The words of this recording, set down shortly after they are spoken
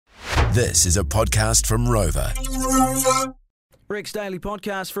This is a podcast from Rover. Rick's Daily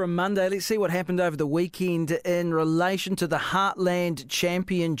Podcast for a Monday. Let's see what happened over the weekend in relation to the Heartland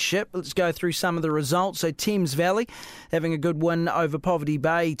Championship. Let's go through some of the results. So Thames Valley having a good win over Poverty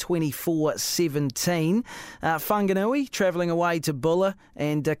Bay, 24-17. Whanganui travelling away to Bulla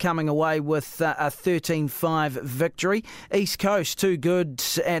and coming away with a 13-5 victory. East Coast, too good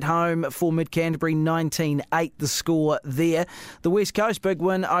at home for Mid-Canterbury, 19-8 the score there. The West Coast, big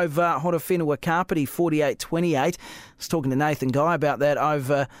win over Horowhenua Kapiti, 48-28. I was talking to Nathan Guy about that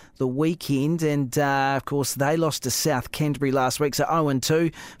over the weekend, and of course they lost to South Canterbury last week, so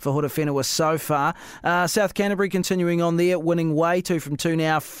 0-2 for Horowhenua so far. South Canterbury continuing on there, winning way 2 from 2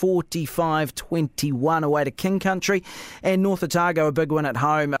 now, 45-21 away to King Country, and North Otago a big win at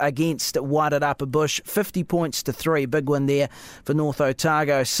home against Wairarapa Bush, 50 points to 3, big win there for North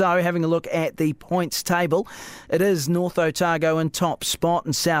Otago. So having a look at the points table, it is North Otago in top spot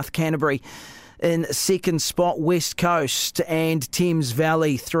and South Canterbury in second spot, West Coast and Thames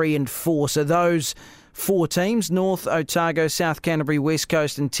Valley 3 and 4. So those 4 teams, North Otago, South Canterbury, West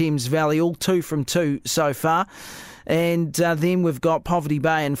Coast and Thames Valley, all 2 from 2 so far. And then we've got Poverty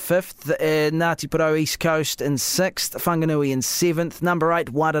Bay in 5th, Ngāti Porou East Coast in 6th, Whanganui in 7th, number 8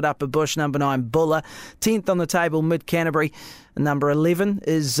 Wairarapa Bush, number 9 Bulla, 10th on the table Mid-Canterbury, number 11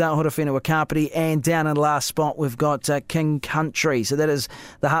 is Horowhenua Kapiti, and down in the last spot we've got King Country. So that is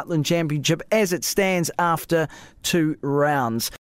the Heartland Championship as it stands after 2 rounds.